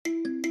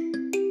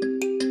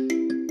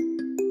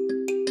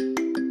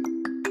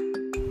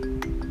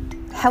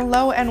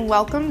Hello and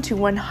welcome to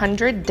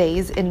 100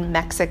 Days in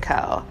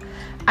Mexico.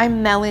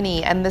 I'm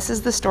Melanie, and this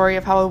is the story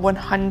of how a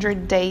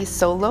 100-day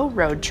solo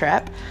road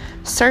trip,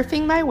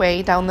 surfing my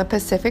way down the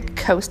Pacific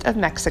coast of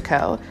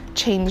Mexico,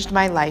 changed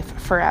my life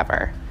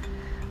forever.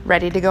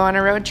 Ready to go on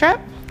a road trip?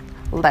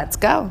 Let's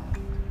go.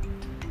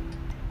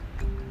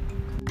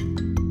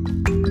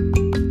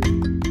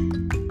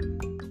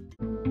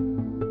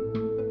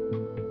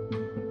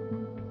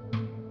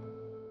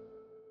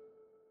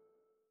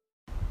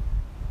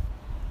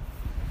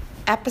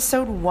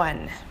 Episode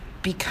 1,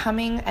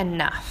 Becoming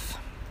Enough.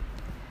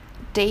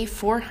 Day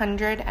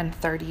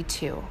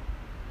 432.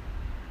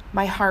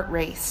 My heart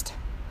raced.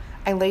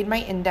 I laid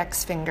my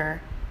index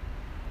finger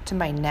to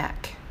my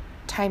neck,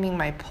 timing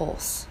my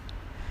pulse.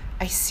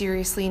 I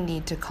seriously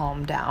need to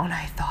calm down,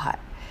 I thought,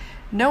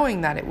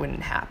 knowing that it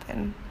wouldn't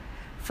happen.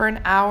 For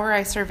an hour,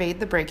 I surveyed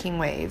the breaking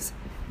waves,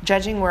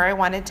 judging where I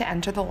wanted to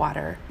enter the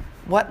water,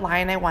 what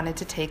line I wanted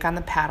to take on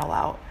the paddle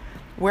out,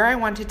 where I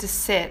wanted to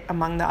sit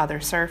among the other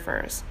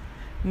surfers.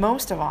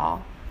 Most of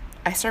all,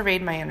 I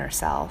surveyed my inner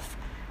self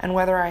and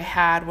whether I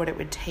had what it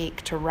would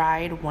take to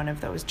ride one of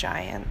those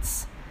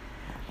giants.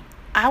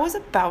 I was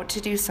about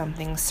to do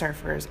something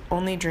surfers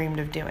only dreamed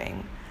of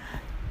doing.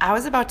 I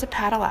was about to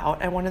paddle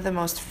out at one of the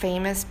most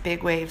famous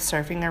big wave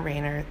surfing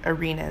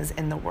arenas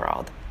in the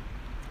world.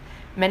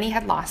 Many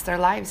had lost their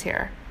lives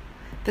here.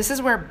 This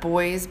is where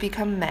boys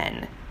become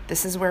men.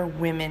 This is where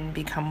women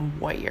become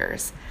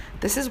warriors.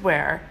 This is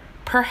where,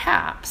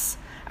 perhaps,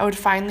 I would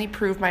finally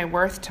prove my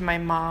worth to my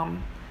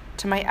mom,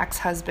 to my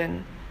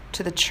ex-husband,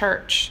 to the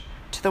church,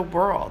 to the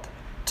world,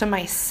 to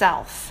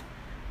myself.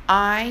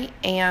 I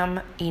am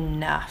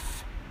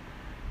enough.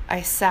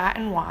 I sat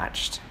and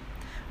watched.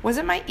 Was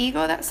it my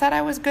ego that said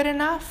I was good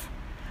enough?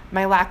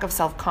 My lack of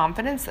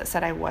self-confidence that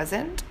said I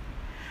wasn't?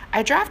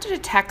 I drafted a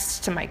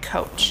text to my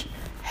coach.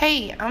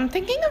 Hey, I'm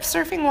thinking of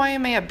surfing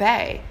Waimea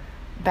Bay.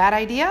 Bad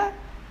idea?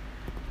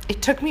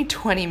 It took me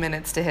 20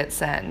 minutes to hit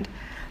send.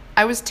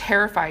 I was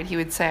terrified he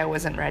would say I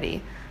wasn't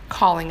ready,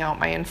 calling out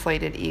my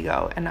inflated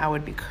ego, and I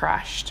would be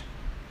crushed.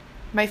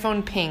 My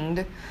phone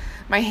pinged.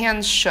 My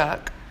hands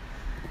shook.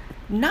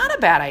 Not a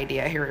bad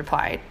idea, he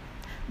replied.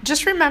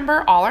 Just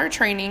remember all our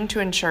training to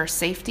ensure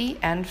safety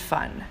and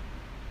fun.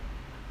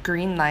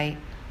 Green light,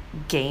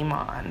 game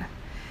on.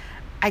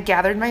 I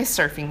gathered my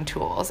surfing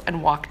tools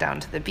and walked down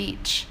to the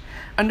beach.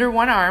 Under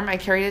one arm, I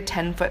carried a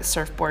 10-foot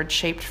surfboard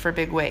shaped for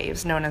big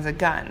waves, known as a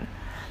gun.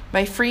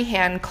 My free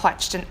hand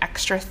clutched an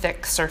extra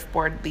thick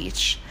surfboard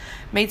leash,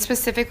 made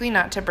specifically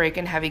not to break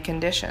in heavy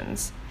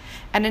conditions,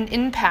 and an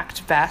impact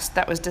vest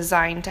that was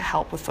designed to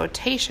help with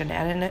flotation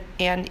and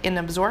in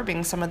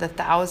absorbing some of the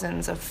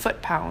thousands of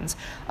foot-pounds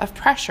of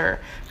pressure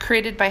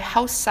created by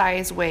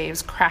house-size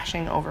waves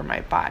crashing over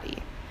my body.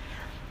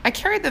 I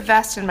carried the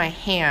vest in my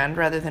hand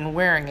rather than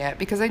wearing it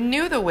because I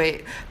knew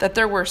that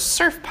there were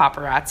surf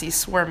paparazzi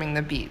swarming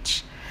the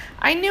beach.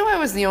 I knew I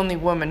was the only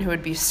woman who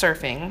would be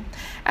surfing,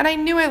 and I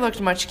knew I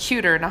looked much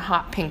cuter in a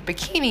hot pink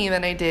bikini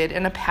than I did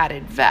in a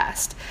padded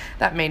vest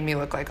that made me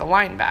look like a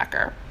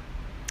linebacker.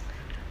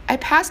 I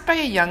passed by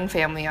a young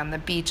family on the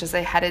beach as I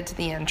headed to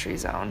the entry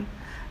zone.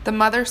 The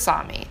mother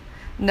saw me.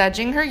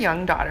 Nudging her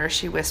young daughter,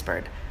 she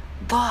whispered,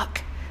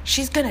 "Look,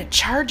 she's gonna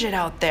charge it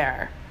out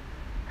there."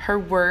 Her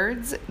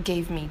words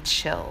gave me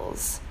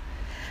chills.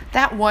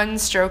 That one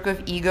stroke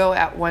of ego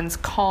at once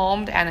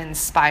calmed and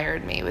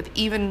inspired me with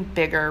even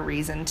bigger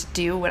reason to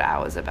do what I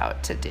was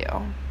about to do.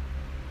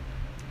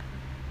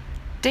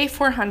 Day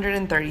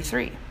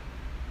 433.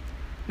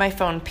 My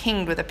phone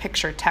pinged with a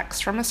picture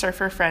text from a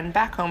surfer friend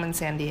back home in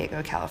San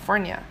Diego,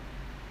 California.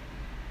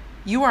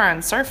 "You are on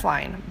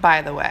Surfline,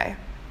 by the way."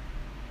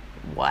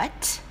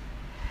 What?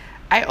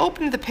 I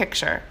opened the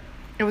picture.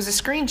 It was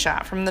a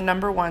screenshot from the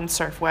 #1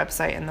 surf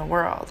website in the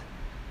world.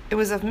 It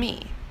was of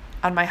me,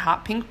 on my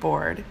hot pink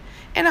board,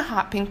 in a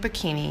hot pink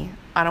bikini,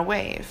 on a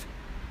wave.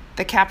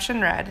 The caption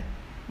read,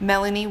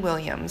 "Melanie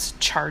Williams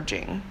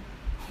charging."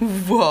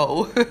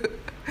 Whoa.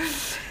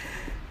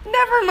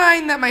 Never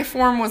mind that my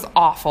form was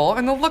awful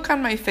and the look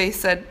on my face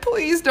said,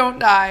 "Please don't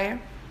die."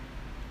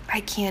 I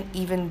can't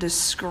even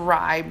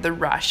describe the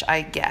rush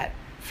I get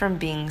from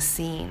being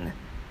seen.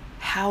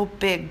 How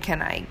big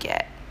can I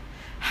get?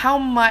 How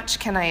much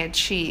can I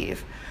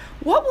achieve?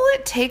 What will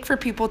it take for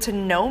people to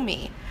know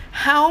me?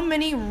 How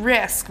many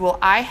risks will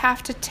I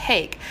have to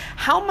take?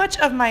 How much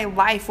of my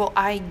life will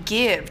I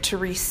give to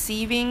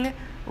receiving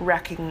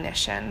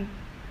recognition?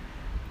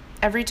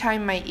 Every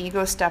time my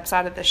ego steps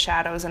out of the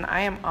shadows and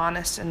I am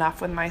honest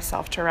enough with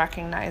myself to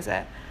recognize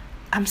it,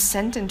 I'm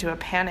sent into a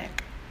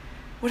panic.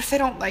 What if they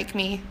don't like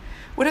me?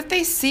 What if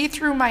they see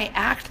through my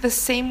act the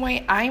same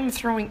way I'm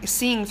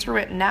seeing through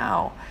it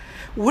now?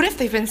 What if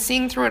they've been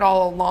seeing through it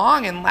all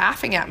along and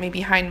laughing at me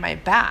behind my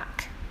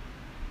back?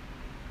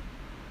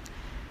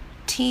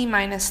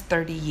 T-minus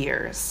 30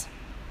 years.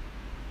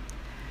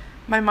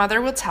 My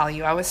mother will tell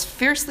you I was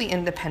fiercely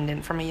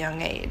independent from a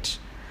young age.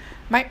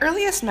 My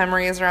earliest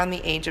memory is around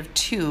the age of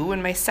 2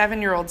 when my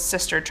 7-year-old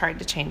sister tried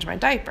to change my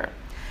diaper.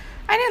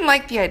 I didn't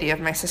like the idea of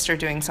my sister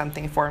doing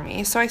something for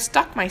me, so I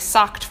stuck my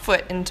socked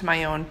foot into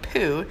my own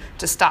poo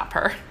to stop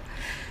her.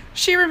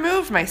 She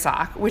removed my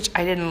sock, which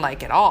I didn't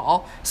like at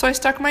all, so I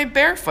stuck my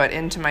bare foot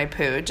into my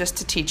poo just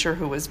to teach her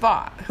who was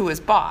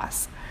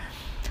boss.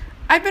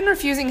 I've been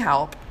refusing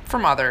help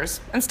from others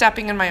and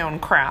stepping in my own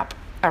crap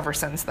ever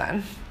since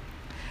then.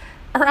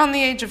 Around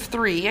the age of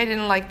 3, I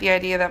didn't like the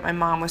idea that my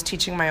mom was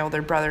teaching my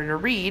older brother to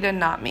read and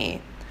not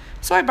me,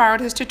 so I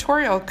borrowed his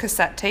tutorial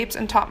cassette tapes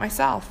and taught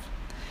myself.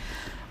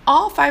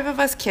 All 5 of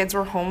us kids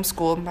were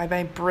homeschooled by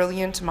my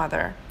brilliant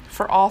mother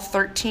for all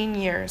 13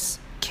 years,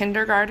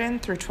 kindergarten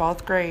through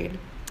 12th grade.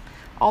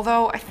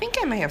 Although I think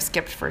I may have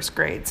skipped first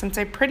grade since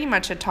I pretty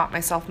much had taught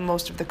myself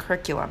most of the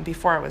curriculum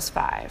before I was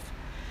 5.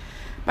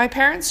 My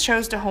parents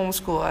chose to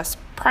homeschool us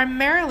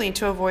primarily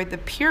to avoid the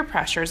peer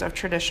pressures of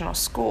traditional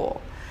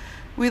school.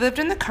 We lived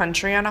in the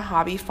country on a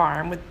hobby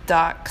farm with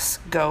ducks,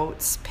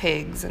 goats,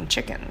 pigs, and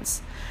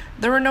chickens.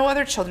 There were no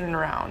other children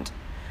around.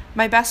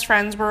 My best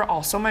friends were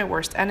also my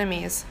worst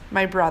enemies,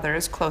 my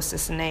brothers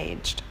closest in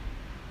age.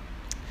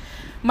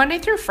 Monday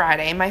through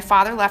Friday, my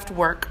father left for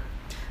work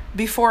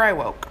before I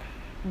woke.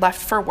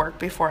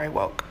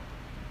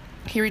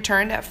 He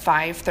returned at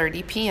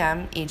 5:30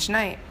 p.m. each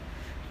night,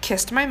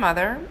 kissed my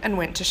mother, and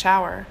went to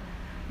shower.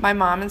 My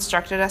mom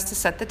instructed us to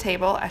set the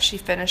table as she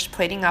finished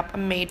plating up a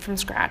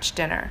made-from-scratch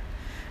dinner.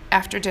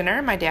 After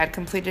dinner, my dad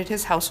completed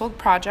his household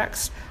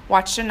projects,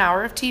 watched an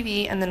hour of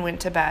TV, and then went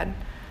to bed.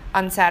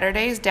 On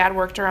Saturdays, Dad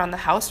worked around the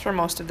house for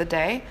most of the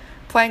day,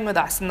 playing with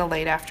us in the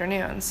late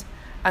afternoons.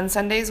 On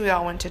Sundays, we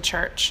all went to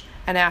church,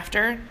 and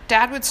after,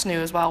 Dad would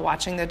snooze while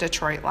watching the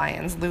Detroit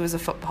Lions lose a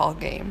football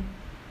game.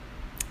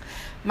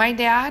 My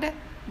dad,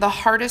 the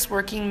hardest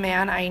working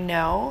man I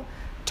know,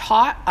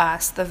 taught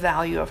us the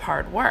value of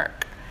hard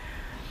work.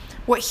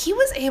 What he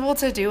was able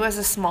to do as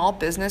a small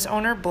business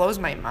owner blows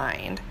my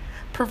mind.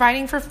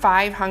 Providing for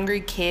 5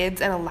 hungry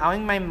kids and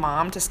allowing my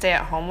mom to stay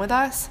at home with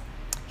us,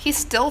 he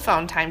still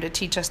found time to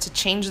teach us to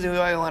change the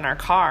oil in our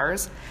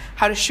cars,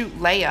 how to shoot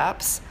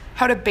layups,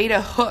 how to bait a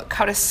hook,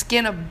 how to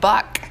skin a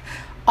buck,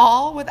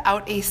 all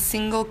without a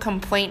single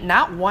complaint,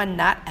 not one,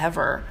 not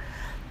ever.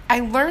 I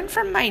learned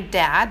from my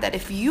dad that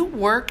if you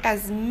work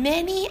as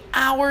many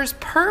hours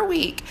per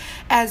week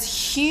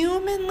as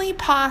humanly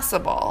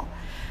possible,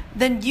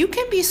 then you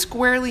can be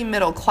squarely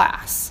middle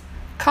class,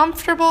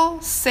 comfortable,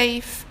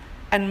 safe,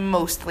 and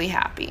mostly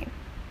happy.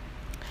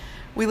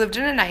 We lived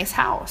in a nice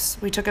house.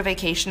 We took a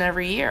vacation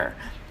every year.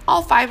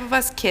 All 5 of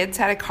us kids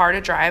had a car to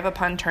drive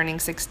upon turning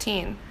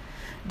 16.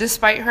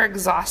 Despite her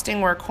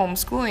exhausting work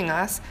homeschooling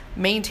us,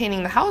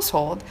 maintaining the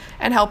household,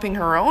 and helping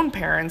her own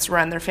parents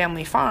run their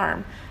family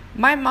farm,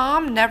 my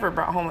mom never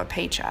brought home a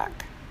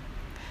paycheck.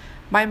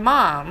 My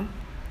mom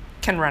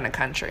can run a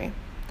country.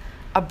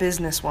 A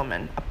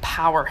businesswoman, a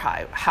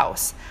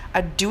powerhouse,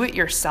 a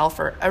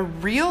do-it-yourselfer, a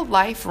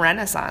real-life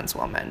Renaissance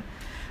woman.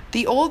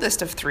 The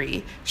oldest of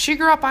 3, she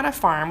grew up on a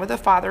farm with a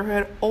father who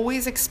had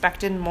always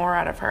expected more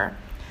out of her.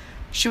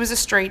 She was a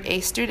straight A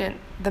student,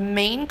 the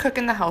main cook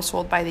in the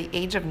household by the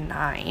age of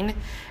 9,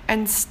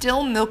 and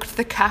still milked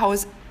the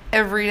cows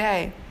every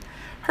day.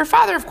 Her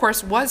father, of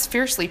course, was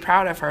fiercely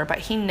proud of her, but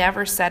he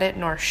never said it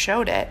nor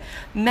showed it.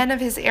 Men of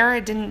his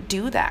era didn't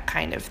do that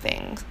kind of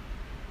thing.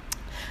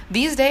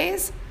 These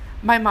days,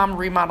 my mom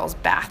remodels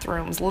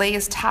bathrooms,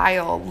 lays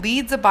tile,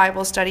 leads a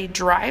Bible study,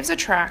 drives a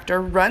tractor,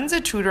 runs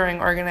a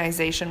tutoring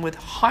organization with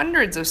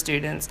hundreds of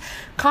students,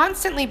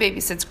 constantly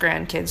babysits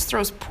grandkids,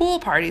 throws pool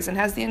parties, and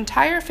has the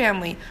entire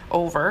family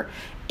over,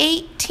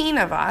 18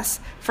 of us,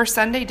 for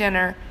Sunday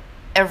dinner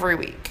every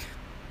week.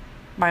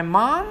 My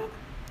mom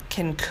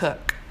can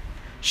cook.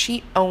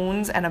 She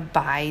owns and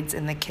abides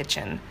in the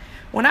kitchen.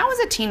 When I was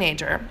a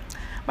teenager,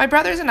 my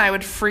brothers and I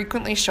would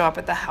frequently show up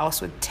at the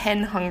house with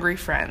 10 hungry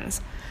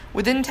friends.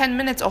 Within 10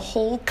 minutes, a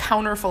whole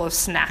counter full of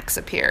snacks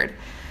appeared.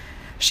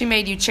 She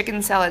made you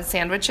chicken salad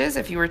sandwiches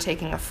if you were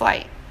taking a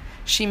flight.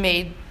 She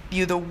made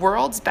you the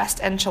world's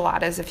best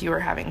enchiladas if you were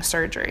having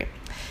surgery.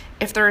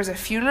 If there is a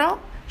funeral,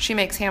 she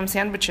makes ham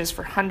sandwiches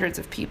for hundreds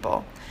of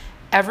people.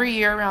 Every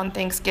year around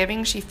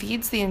Thanksgiving, she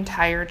feeds the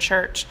entire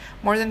church,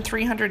 more than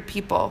 300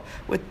 people,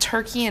 with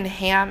turkey and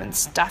ham and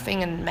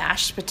stuffing and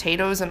mashed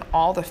potatoes and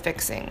all the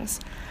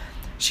fixings.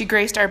 She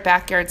graced our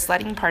backyard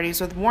sledding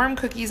parties with warm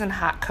cookies and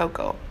hot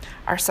cocoa.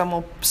 Our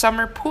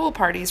summer pool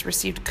parties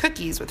received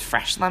cookies with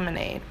fresh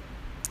lemonade.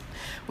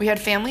 We had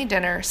family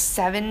dinner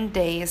 7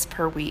 days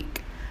per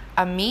week.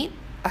 A meat,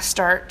 a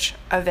starch,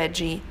 a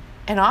veggie,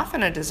 and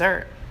often a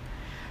dessert.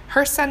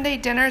 Her Sunday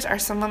dinners are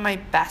some of my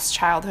best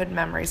childhood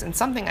memories and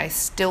something I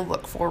still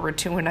look forward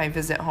to when I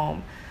visit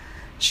home.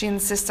 She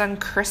insists on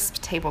crisp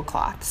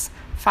tablecloths,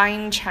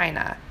 fine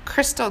china,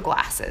 crystal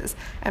glasses,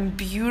 and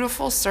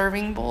beautiful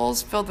serving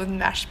bowls filled with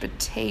mashed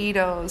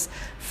potatoes,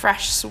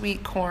 fresh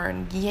sweet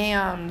corn,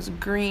 yams,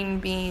 green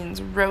beans,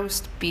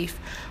 roast beef,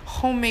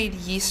 homemade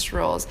yeast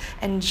rolls,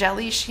 and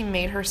jelly she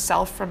made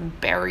herself from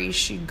berries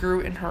she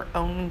grew in her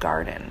own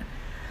garden.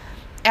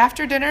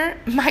 After dinner,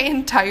 my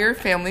entire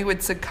family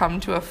would succumb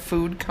to a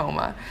food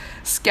coma.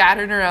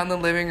 Scattered around the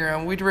living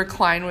room, we'd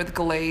recline with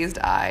glazed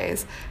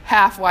eyes,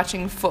 half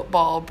watching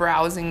football,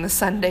 browsing the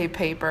Sunday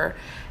paper,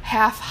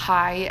 half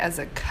high as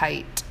a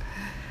kite.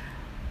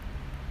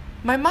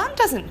 My mom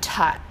doesn't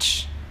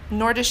touch,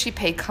 nor does she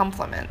pay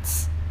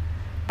compliments.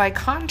 By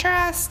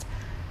contrast,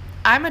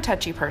 I'm a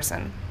touchy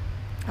person.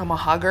 I'm a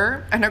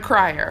hugger and a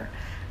crier.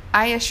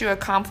 I issue a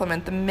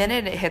compliment the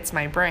minute it hits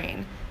my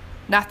brain.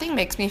 Nothing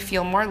makes me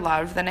feel more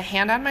loved than a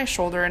hand on my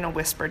shoulder and a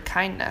whispered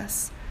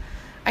kindness.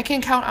 I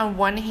can count on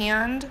one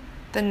hand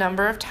the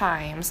number of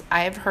times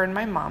I have heard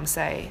my mom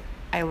say,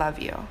 "I love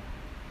you,"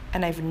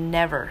 and I've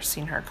never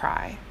seen her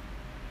cry.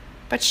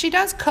 But she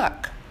does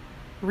cook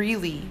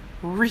really,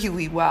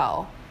 really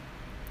well,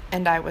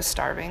 and I was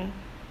starving.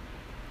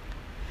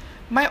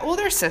 My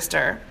older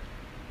sister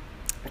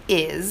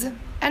is,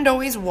 and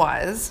always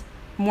was,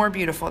 more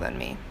beautiful than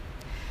me.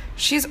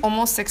 She's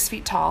almost 6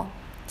 feet tall,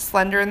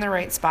 slender in the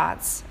right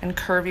spots, and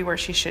curvy where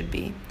she should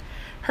be.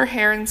 Her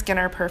hair and skin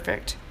are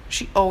perfect.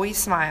 She always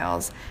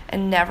smiles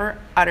and never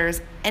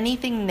utters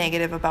anything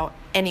negative about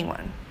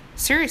anyone.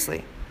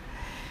 Seriously.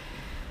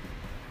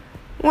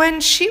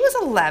 When she was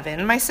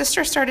 11, my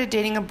sister started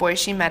dating a boy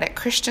she met at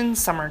Christian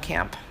summer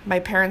camp. My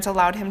parents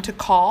allowed him to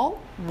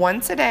call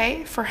once a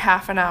day for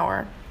half an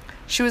hour.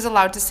 She was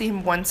allowed to see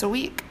him once a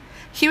week.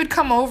 He would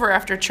come over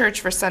after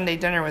church for Sunday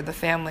dinner with the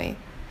family.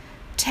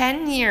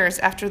 10 years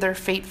after their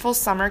fateful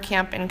summer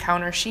camp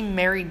encounter, she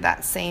married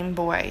that same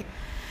boy.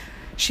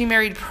 She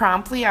married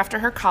promptly after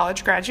her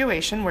college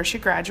graduation, where she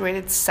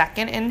graduated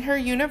second in her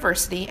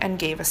university and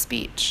gave a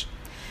speech.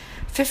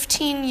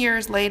 15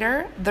 years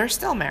later, they're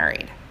still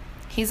married.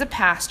 He's a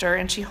pastor,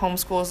 and she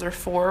homeschools their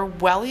 4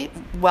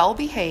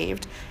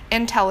 well-behaved,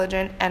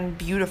 intelligent, and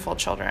beautiful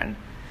children.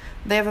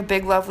 They have a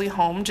big, lovely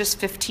home just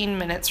 15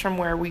 minutes from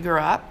where we grew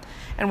up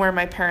and where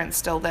my parents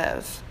still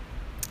live.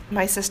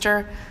 My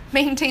sister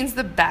maintains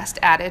the best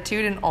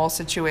attitude in all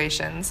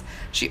situations.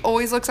 She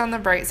always looks on the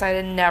bright side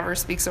and never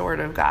speaks a word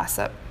of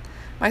gossip.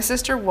 My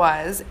sister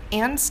was,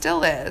 and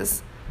still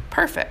is,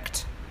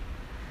 perfect.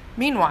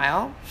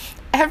 Meanwhile,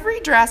 every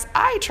dress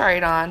I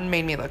tried on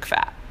made me look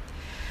fat.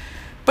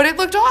 But it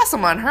looked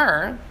awesome on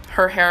her.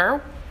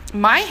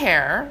 My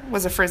hair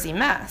was a frizzy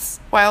mess,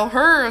 while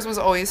hers was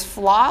always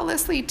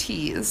flawlessly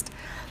teased.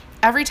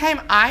 Every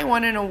time I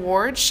won an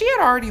award, she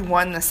had already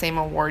won the same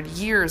award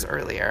years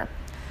earlier.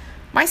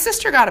 My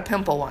sister got a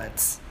pimple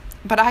once,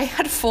 but I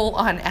had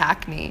full-on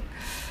acne.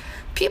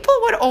 People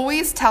would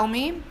always tell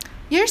me,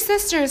 "Your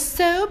sister is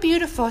so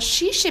beautiful,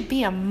 she should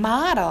be a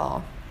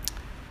model."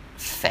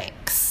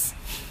 Thanks.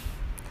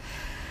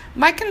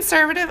 My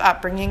conservative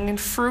upbringing and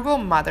frugal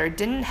mother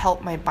didn't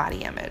help my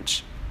body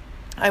image.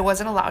 I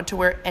wasn't allowed to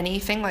wear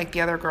anything like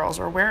the other girls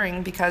were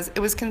wearing because it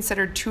was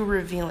considered too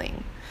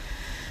revealing.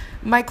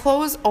 My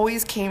clothes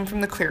always came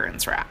from the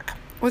clearance rack.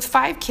 With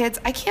 5 kids,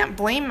 I can't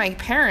blame my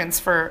parents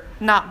for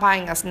not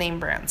buying us name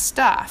brand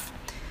stuff.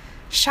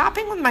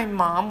 Shopping with my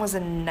mom was a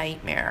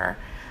nightmare.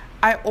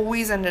 I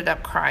always ended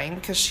up crying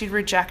because she'd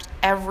reject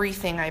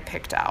everything I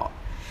picked out.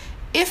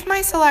 If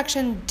my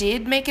selection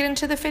did make it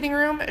into the fitting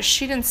room,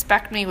 she'd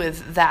inspect me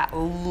with that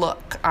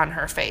look on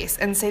her face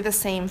and say the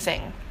same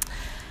thing.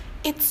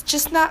 "It's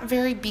just not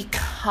very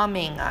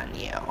becoming on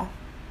you."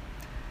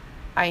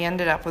 I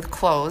ended up with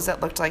clothes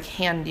that looked like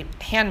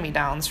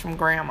hand-me-downs from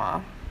Grandma.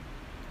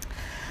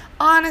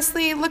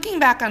 Honestly, looking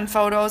back on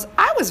photos,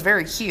 I was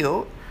very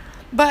cute,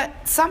 but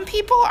some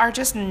people are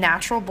just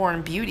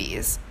natural-born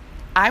beauties.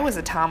 I was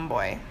a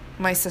tomboy.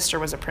 My sister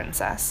was a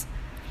princess.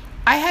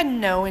 I had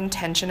no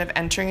intention of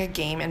entering a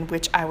game in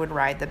which I would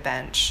ride the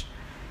bench.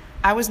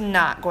 I was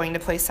not going to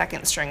play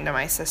second string to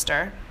my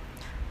sister.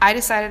 I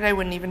decided I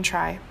wouldn't even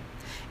try.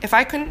 If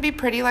I couldn't be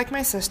pretty like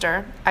my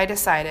sister, I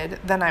decided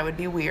then I would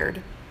be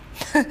weird.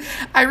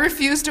 I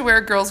refused to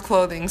wear girls'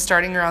 clothing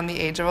starting around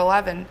the age of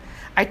 11.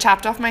 I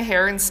chopped off my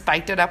hair and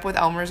spiked it up with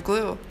Elmer's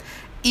glue.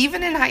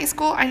 Even in high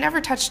school, I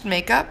never touched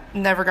makeup,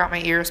 never got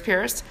my ears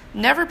pierced,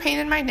 never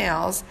painted my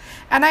nails,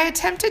 and I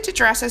attempted to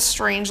dress as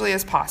strangely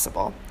as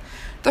possible.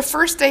 The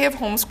first day of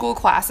homeschool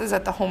classes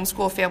at the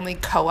Homeschool Family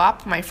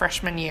Co-op my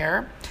freshman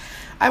year,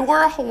 I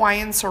wore a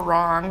Hawaiian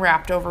sarong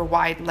wrapped over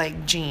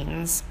wide-leg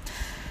jeans,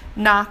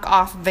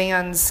 knock-off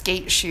Vans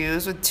skate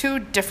shoes with 2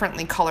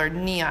 differently colored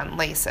neon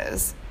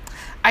laces.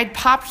 I'd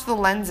popped the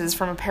lenses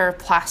from a pair of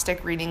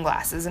plastic reading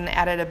glasses and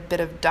added a bit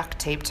of duct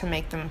tape to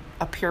make them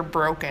appear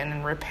broken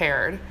and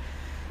repaired.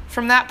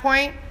 From that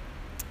point,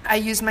 I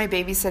used my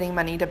babysitting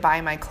money to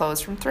buy my clothes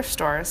from thrift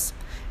stores.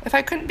 If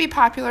I couldn't be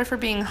popular for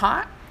being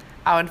hot,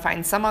 I would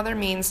find some other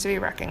means to be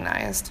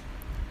recognized.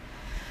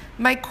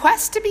 My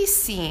quest to be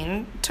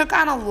seen took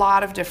on a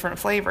lot of different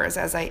flavors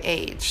as I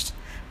aged,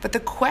 but the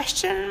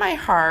question in my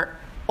heart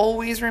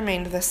always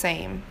remained the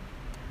same.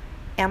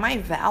 Am I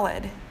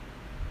valid?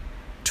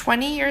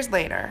 20 years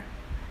later,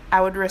 I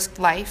would risk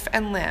life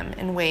and limb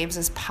in waves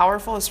as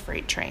powerful as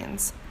freight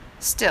trains,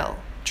 still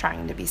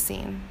trying to be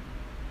seen.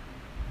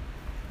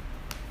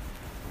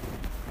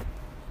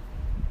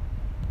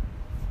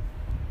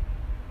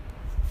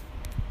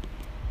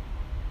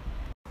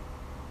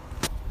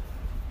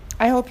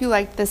 I hope you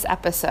liked this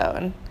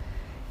episode.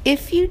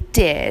 If you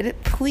did,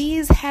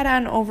 please head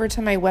on over to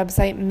my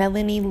website,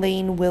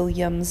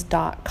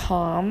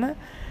 melanielaneWilliams.com,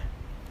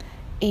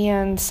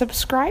 and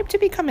subscribe to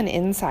become an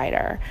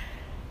insider.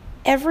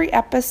 Every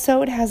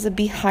episode has a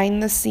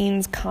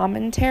behind-the-scenes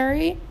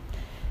commentary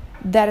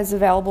that is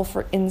available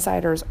for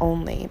insiders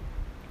only.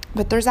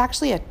 But there's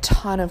actually a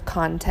ton of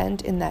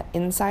content in that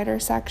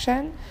insider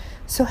section.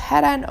 So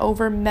head on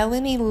over,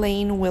 Melanie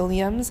Lane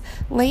Williams.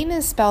 Lane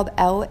is spelled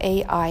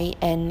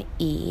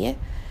Laine.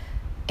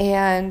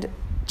 And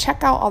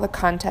check out all the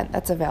content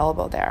that's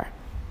available there.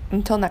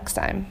 Until next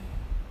time.